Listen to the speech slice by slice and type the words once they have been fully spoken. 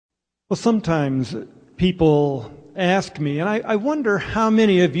Well, sometimes people ask me, and I wonder how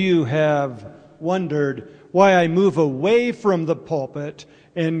many of you have wondered why I move away from the pulpit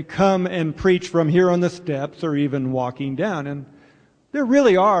and come and preach from here on the steps or even walking down. And there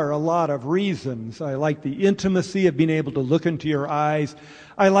really are a lot of reasons. I like the intimacy of being able to look into your eyes.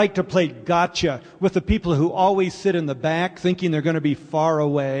 I like to play gotcha with the people who always sit in the back thinking they're going to be far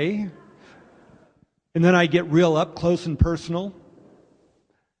away. And then I get real up close and personal.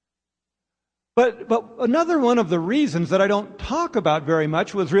 But another one of the reasons that I don't talk about very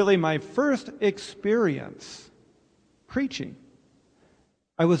much was really my first experience preaching.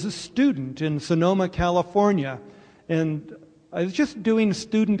 I was a student in Sonoma, California, and I was just doing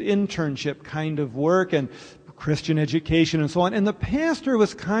student internship kind of work and Christian education and so on. And the pastor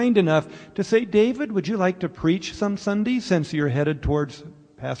was kind enough to say, "David, would you like to preach some Sundays since you're headed towards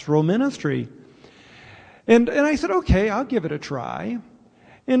pastoral ministry?" And I said, "Okay, I'll give it a try."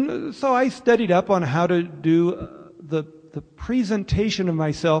 And so I studied up on how to do the presentation of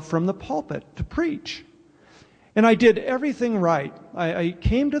myself from the pulpit to preach. And I did everything right. I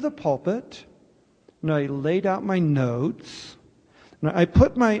came to the pulpit, and I laid out my notes. And I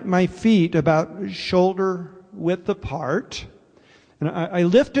put my feet about shoulder width apart. And I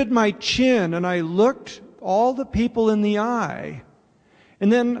lifted my chin, and I looked all the people in the eye.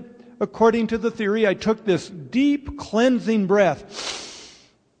 And then, according to the theory, I took this deep cleansing breath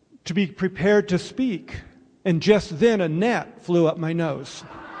to be prepared to speak. And just then a gnat flew up my nose.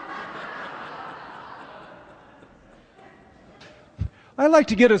 I like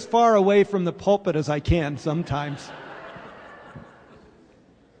to get as far away from the pulpit as I can sometimes.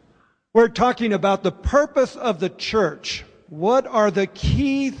 We're talking about the purpose of the church. What are the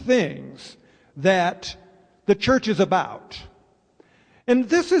key things that the church is about? And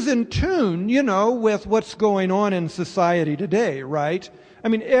this is in tune, with what's going on in society today, right? I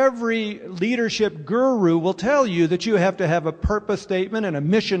mean, every leadership guru will tell you that you have to have a purpose statement and a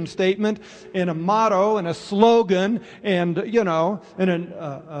mission statement and a motto and a slogan and,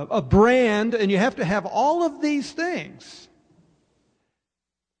 a brand, and you have to have all of these things.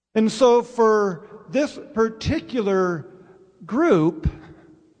 And so for this particular group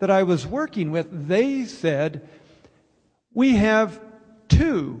that I was working with, they said, we have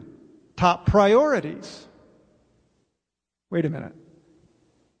 2 top priorities. Wait a minute.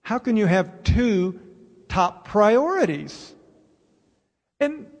 How can you have 2 top priorities?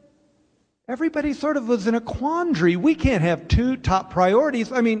 And everybody sort of was in a quandary. We can't have 2 top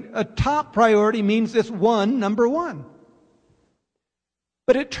priorities. I mean, a top priority means it's number one.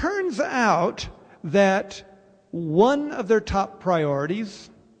 But it turns out that one of their top priorities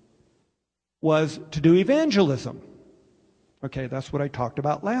was to do evangelism. Okay, that's what I talked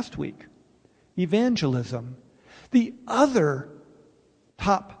about last week. Evangelism. The other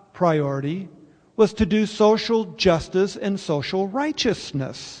top priority was to do social justice and social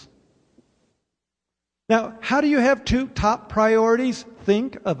righteousness. Now, how do you have 2 top priorities?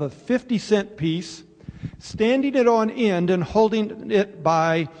 Think of a 50-cent piece, standing it on end and holding it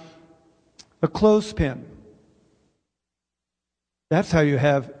by a clothespin. That's how you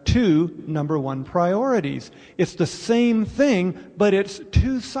have 2 number 1 priorities. It's the same thing, but it's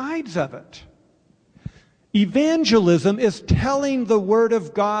 2 sides of it. Evangelism is telling the Word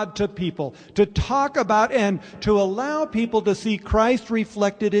of God to people, to talk about and to allow people to see Christ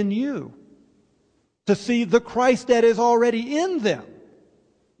reflected in you, to see the Christ that is already in them,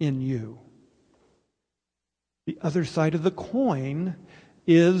 in you. The other side of the coin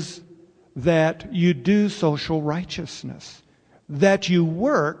is that you do social righteousness, that you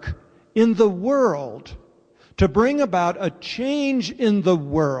work in the world to bring about a change in the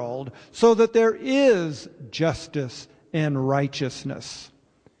world so that there is justice and righteousness.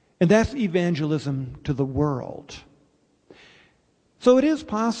 And that's evangelism to the world. So it is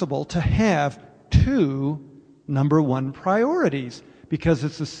possible to have 2 number 1 priorities because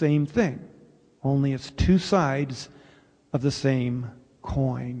it's the same thing. Only it's 2 sides of the same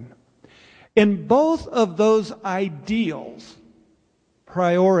coin. And both of those ideals,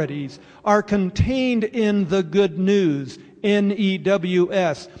 priorities, are contained in the good news,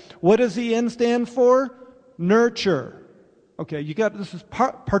 NEWS. What does the N stand for? Nurture. Okay, this is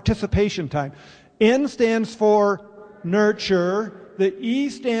participation time. N stands for nurture. The E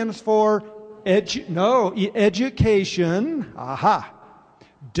stands for education. Aha.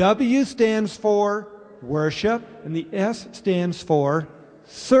 W stands for worship, and the S stands for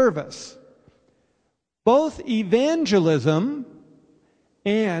service. Both evangelism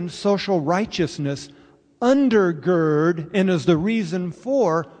and social righteousness undergird and is the reason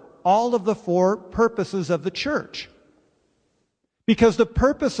for all of the 4 purposes of the church. Because the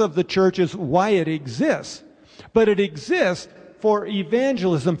purpose of the church is why it exists. But it exists for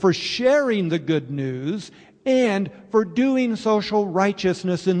evangelism, for sharing the good news, and for doing social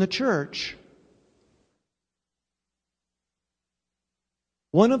righteousness in the church.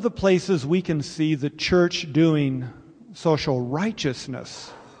 One of the places we can see the church doing social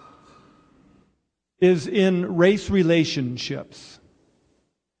righteousness is in race relationships,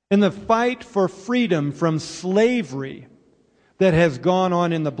 in the fight for freedom from slavery that has gone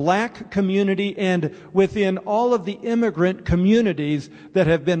on in the black community and within all of the immigrant communities that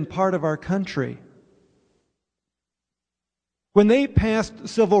have been part of our country. When they passed the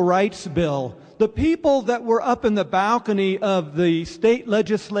Civil Rights Bill, the people that were up in the balcony of the state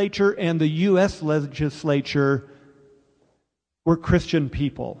legislature and the U.S. legislature were Christian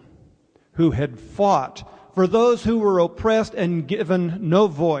people who had fought for those who were oppressed and given no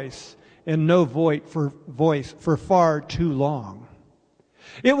voice and no voice for far too long.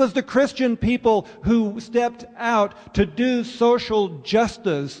 It was the Christian people who stepped out to do social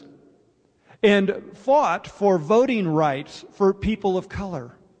justice and fought for voting rights for people of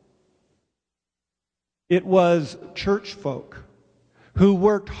color. It was church folk who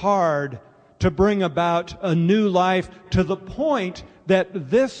worked hard to bring about a new life to the point that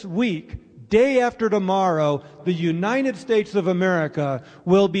this week, day after tomorrow, the United States of America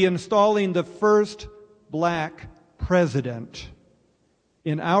will be installing the first black president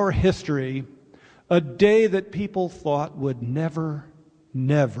in our history, a day that people thought would never,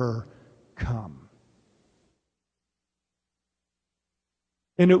 never come.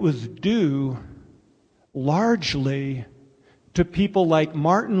 And it was due largely to people like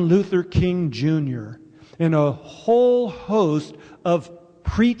Martin Luther King Jr. and a whole host of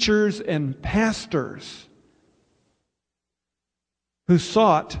preachers and pastors who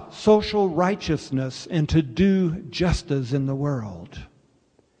sought social righteousness and to do justice in the world.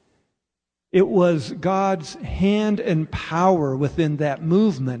 It was God's hand and power within that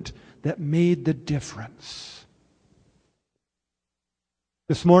movement that made the difference.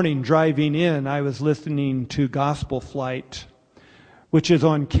 This morning, driving in, I was listening to Gospel Flight, which is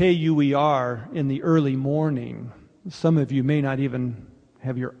on KUER in the early morning. Some of you may not even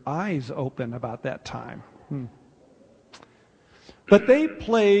have your eyes open about that time. But they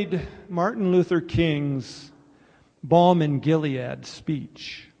played Martin Luther King's Balm in Gilead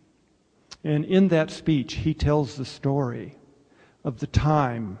speech. And in that speech, he tells the story of the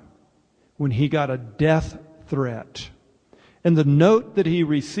time when he got a death threat. And the note that he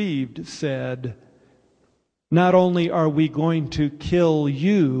received said, "Not only are we going to kill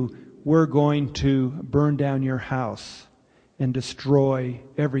you, we're going to burn down your house and destroy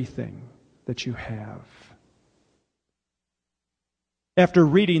everything that you have." After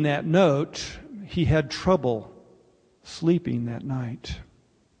reading that note, he had trouble sleeping that night.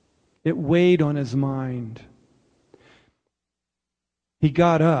 It weighed on his mind. He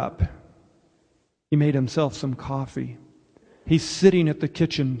got up. He made himself some coffee. He's sitting at the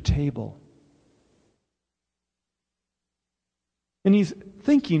kitchen table. And he's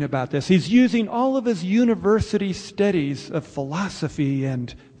thinking about this. He's using all of his university studies of philosophy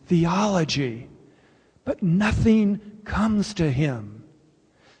and theology. But nothing comes to him.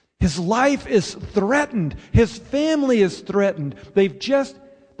 His life is threatened. His family is threatened.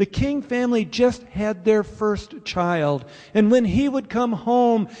 The King family just had their first child. And when he would come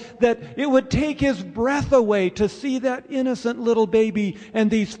home, that it would take his breath away to see that innocent little baby, and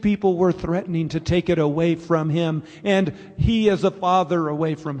these people were threatening to take it away from him, and he as a father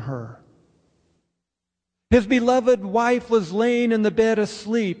away from her. His beloved wife was laying in the bed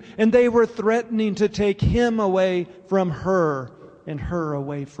asleep, and they were threatening to take him away from her and her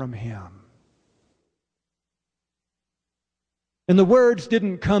away from him. And the words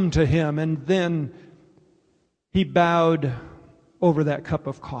didn't come to him, and then he bowed over that cup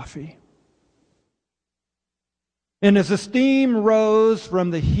of coffee. And as the steam rose from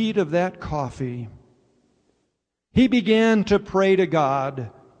the heat of that coffee, he began to pray to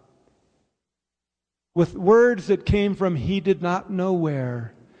God with words that came from he did not know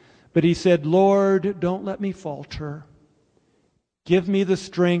where. But he said, "Lord, don't let me falter. Give me the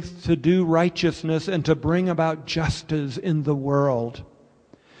strength to do righteousness and to bring about justice in the world.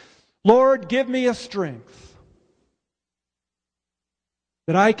 Lord, give me a strength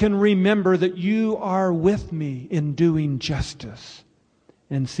that I can remember that you are with me in doing justice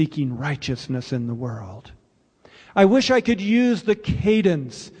and seeking righteousness in the world." I wish I could use the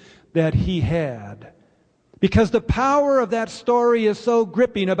cadence that he had, because the power of that story is so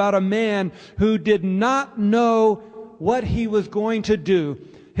gripping about a man who did not know what he was going to do.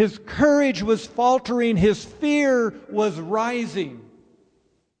 His courage was faltering. His fear was rising.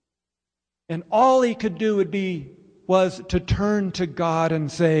 And all he could do was to turn to God and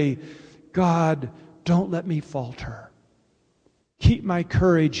say, God, don't let me falter. Keep my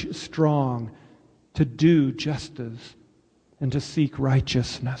courage strong to do justice and to seek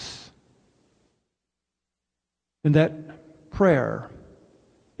righteousness. And that prayer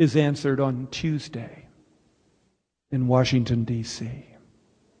is answered on Tuesday in Washington, D.C.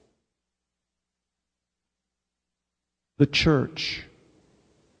 The church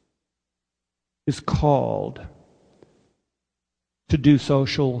is called to do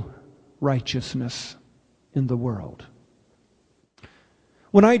social righteousness in the world.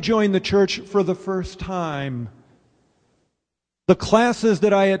 When I joined the church for the first time, the classes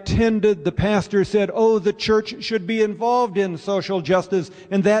that I attended, the pastor said, oh, the church should be involved in social justice,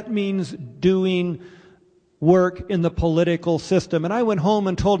 and that means doing work in the political system. And I went home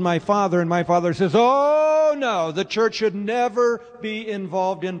and told my father, and my father says, oh, no, the church should never be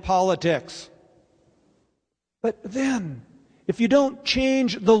involved in politics. But then, if you don't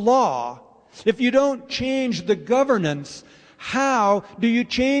change the law, if you don't change the governance, how do you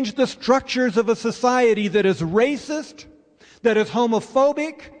change the structures of a society that is racist, that is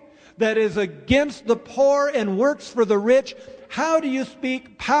homophobic, that is against the poor and works for the rich? How do you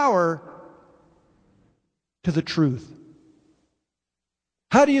speak power to the truth?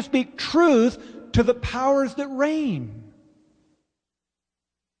 How do you speak truth to the powers that reign?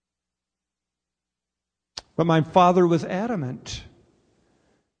 But my father was adamant.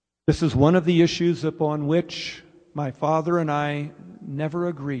 This is one of the issues upon which my father and I never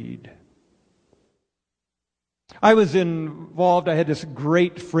agreed. I was involved. I had this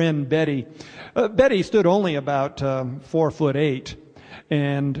great friend, Betty. Betty stood only about 4'8",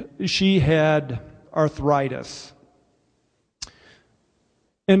 and she had arthritis.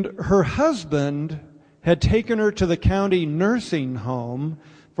 And her husband had taken her to the county nursing home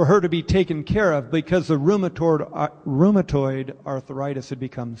for her to be taken care of because the rheumatoid arthritis had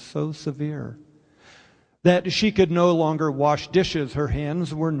become so severe that she could no longer wash dishes. Her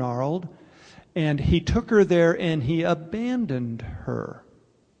hands were gnarled. And he took her there and he abandoned her.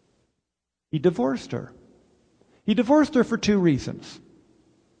 He divorced her. He divorced her for two reasons.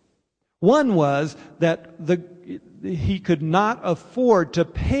 One was that he could not afford to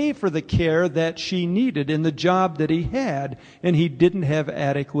pay for the care that she needed in the job that he had, and he didn't have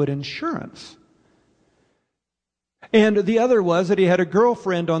adequate insurance. And the other was that he had a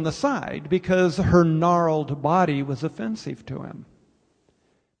girlfriend on the side because her gnarled body was offensive to him.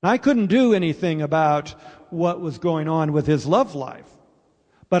 I couldn't do anything about what was going on with his love life,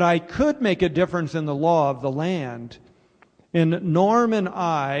 but I could make a difference in the law of the land. And Norm and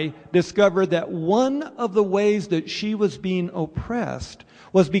I discovered that one of the ways that she was being oppressed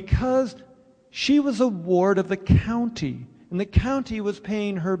was because she was a ward of the county, and the county was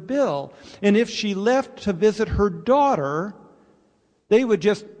paying her bill. And if she left to visit her daughter, they would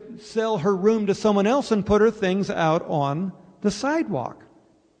just sell her room to someone else and put her things out on the sidewalk.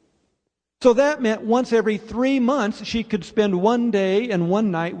 So that meant once every 3 months she could spend one day and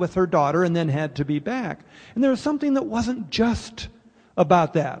one night with her daughter and then had to be back. And there was something that wasn't just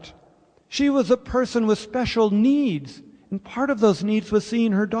about that. She was a person with special needs, and part of those needs was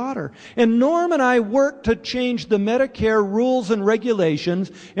seeing her daughter. And Norm and I worked to change the Medicare rules and regulations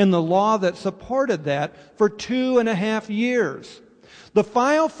and the law that supported that for 2.5 years. The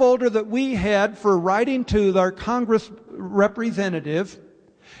file folder that we had for writing to our Congress representative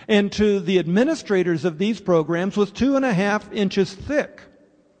and to the administrators of these programs was 2.5 inches thick.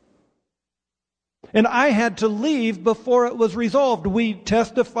 And I had to leave before it was resolved. We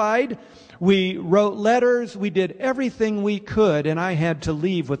testified, we wrote letters, we did everything we could, and I had to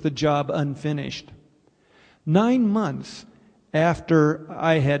leave with the job unfinished. 9 months after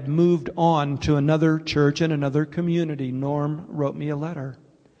I had moved on to another church and another community, Norm wrote me a letter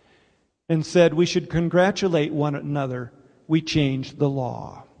and said we should congratulate one another. We changed the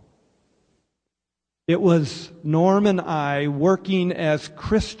law. It was Norm and I working as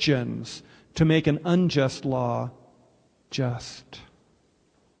Christians to make an unjust law just.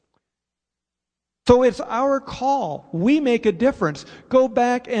 So it's our call. We make a difference. Go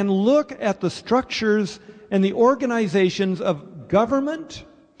back and look at the structures and the organizations of government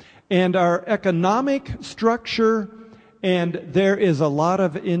and our economic structure, and there is a lot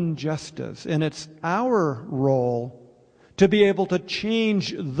of injustice. And it's our role to be able to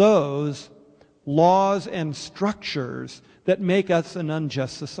change those laws and structures that make us an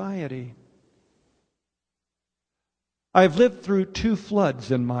unjust society. I've lived through 2 floods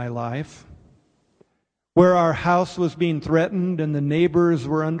in my life. where our house was being threatened and the neighbors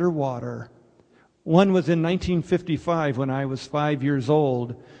were underwater. One was in 1955 when I was 5 years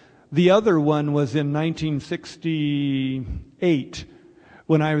old. The other one was in 1968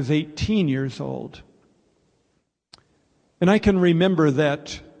 when I was 18 years old. And I can remember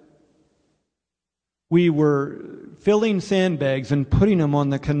that we were filling sandbags and putting them on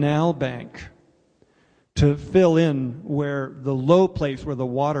the canal bank to fill in where the low place where the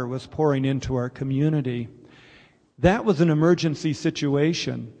water was pouring into our community. That was an emergency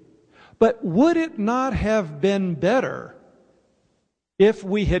situation. But would it not have been better if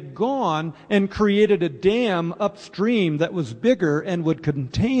we had gone and created a dam upstream that was bigger and would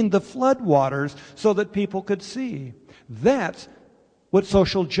contain the floodwaters so that people could see? That's what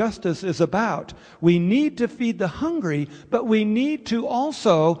social justice is about. We need to feed the hungry, but we need to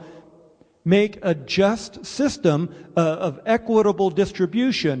also make a just system of equitable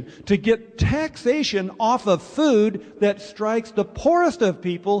distribution to get taxation off of food that strikes the poorest of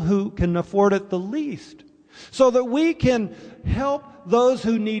people who can afford it the least, so that we can help those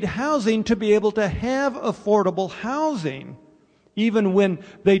who need housing to be able to have affordable housing, even when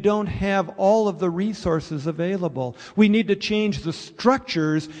they don't have all of the resources available. We need to change the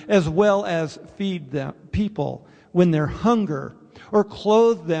structures as well as feed them, people when they're hungry, or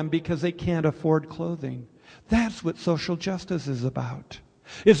clothe them because they can't afford clothing. That's what social justice is about.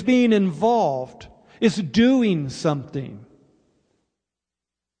 It's being involved. It's doing something.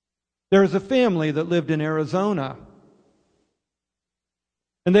 There was a family that lived in Arizona.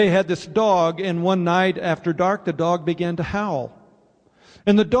 And they had this dog, and one night after dark, the dog began to howl.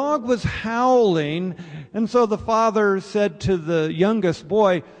 And the dog was howling, and so the father said to the youngest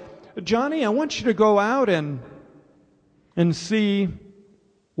boy, "Johnny, I want you to go out and see,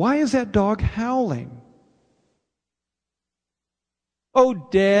 why is that dog howling?" "Oh,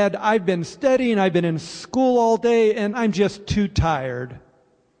 Dad, I've been studying, I've been in school all day, and I'm just too tired."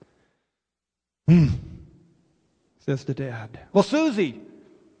 Says the dad. "Well, Susie,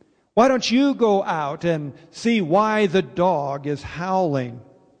 why don't you go out and see why the dog is howling?"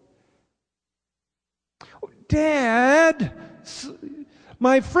 "Dad,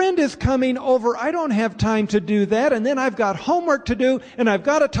 my friend is coming over. I don't have time to do that. And then I've got homework to do, and I've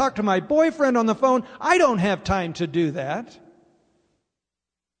got to talk to my boyfriend on the phone. I don't have time to do that."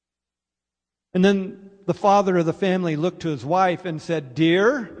 And then the father of the family looked to his wife and said,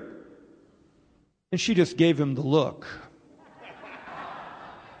 "Dear?" And she just gave him the look.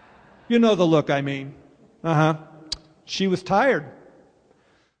 You know the look I mean. She was tired.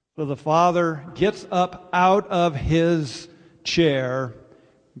 So the father gets up out of his chair,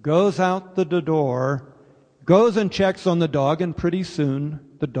 goes out the door, goes and checks on the dog, and pretty soon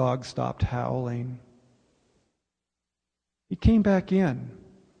the dog stopped howling. He came back in.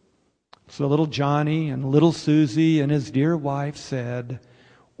 So little Johnny and little Susie and his dear wife said,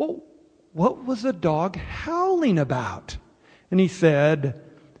 "Well, what was the dog howling about?" And he said,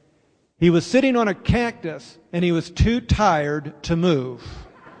 "He was sitting on a cactus and he was too tired to move."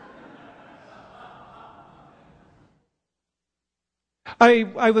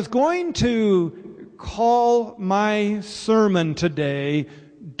 I was going to call my sermon today,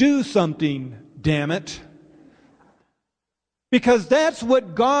 "Do Something, Damn It." Because that's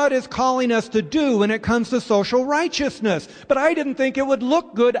what God is calling us to do when it comes to social righteousness. But I didn't think it would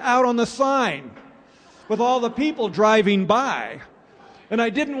look good out on the sign with all the people driving by. And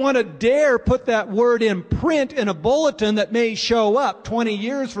I didn't want to dare put that word in print in a bulletin that may show up 20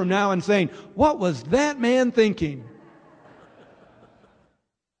 years from now and saying, "What was that man thinking?"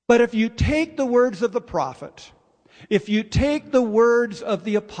 But if you take the words of the prophet, if you take the words of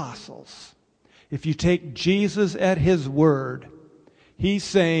the apostles, if you take Jesus at his word, he's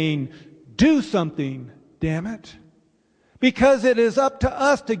saying, "Do something, damn it." Because it is up to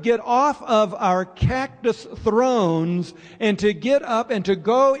us to get off of our cactus thrones and to get up and to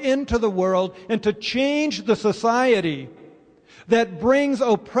go into the world and to change the society that brings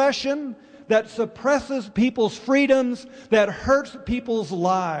oppression, that suppresses people's freedoms, that hurts people's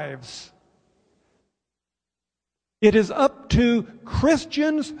lives. It is up to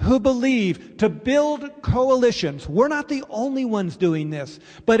Christians who believe to build coalitions. We're not the only ones doing this,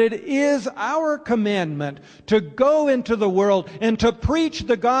 but it is our commandment to go into the world and to preach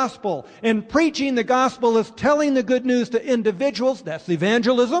the gospel. And preaching the gospel is telling the good news to individuals. That's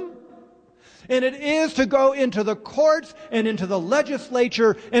evangelism. And it is to go into the courts and into the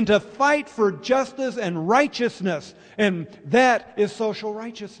legislature and to fight for justice and righteousness. And that is social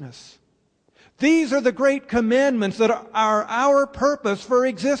righteousness. These are the great commandments that are our purpose for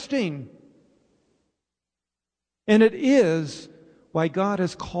existing. And it is why God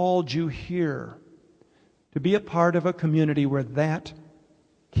has called you here, to be a part of a community where that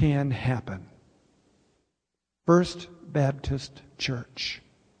can happen. First Baptist Church.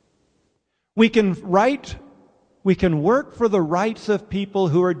 We can work for the rights of people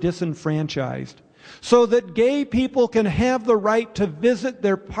who are disenfranchised, so that gay people can have the right to visit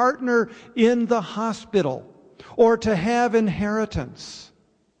their partner in the hospital or to have inheritance.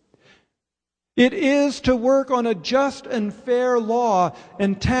 It is to work on a just and fair law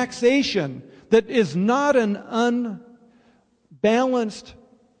and taxation that is not an unbalanced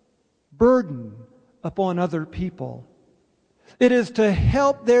burden upon other people. It is to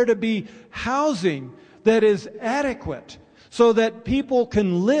help there to be housing that is adequate so that people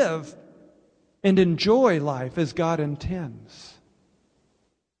can live and enjoy life as God intends.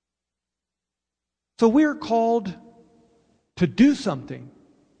 So we're called to do something,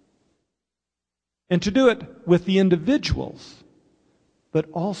 and to do it with the individuals, but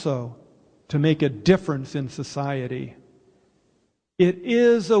also to make a difference in society. It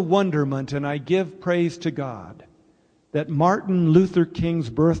is a wonderment, and I give praise to God, that Martin Luther King's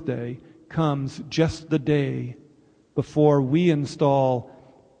birthday comes just the day before we install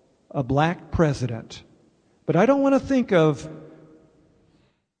a black president. But I don't want to think of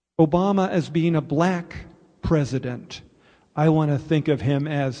Obama as being a black president. I want to think of him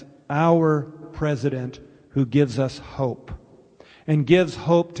as our president who gives us hope and gives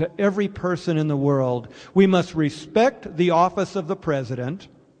hope to every person in the world. We must respect the office of the president,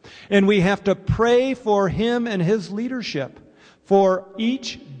 and we have to pray for him and his leadership for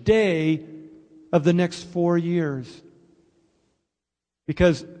each day of the next 4 years,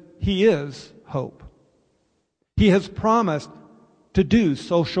 because he is hope. He has promised to do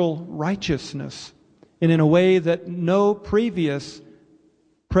social righteousness, and in a way that no previous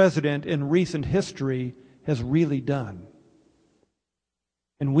president in recent history has really done.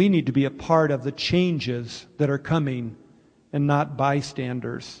 And we need to be a part of the changes that are coming, and not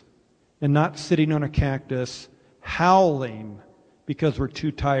bystanders, and not sitting on a cactus howling because we're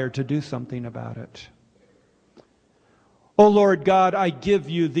too tired to do something about it. Oh Lord God, I give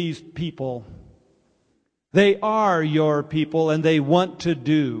you these people. They are your people, and they want to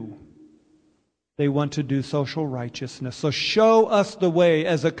do social righteousness. So show us the way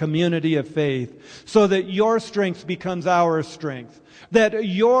as a community of faith, so that your strength becomes our strength, that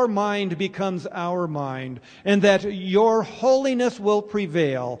your mind becomes our mind, and that your holiness will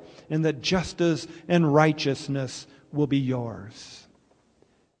prevail, and that justice and righteousness will be yours.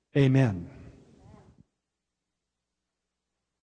 Amen.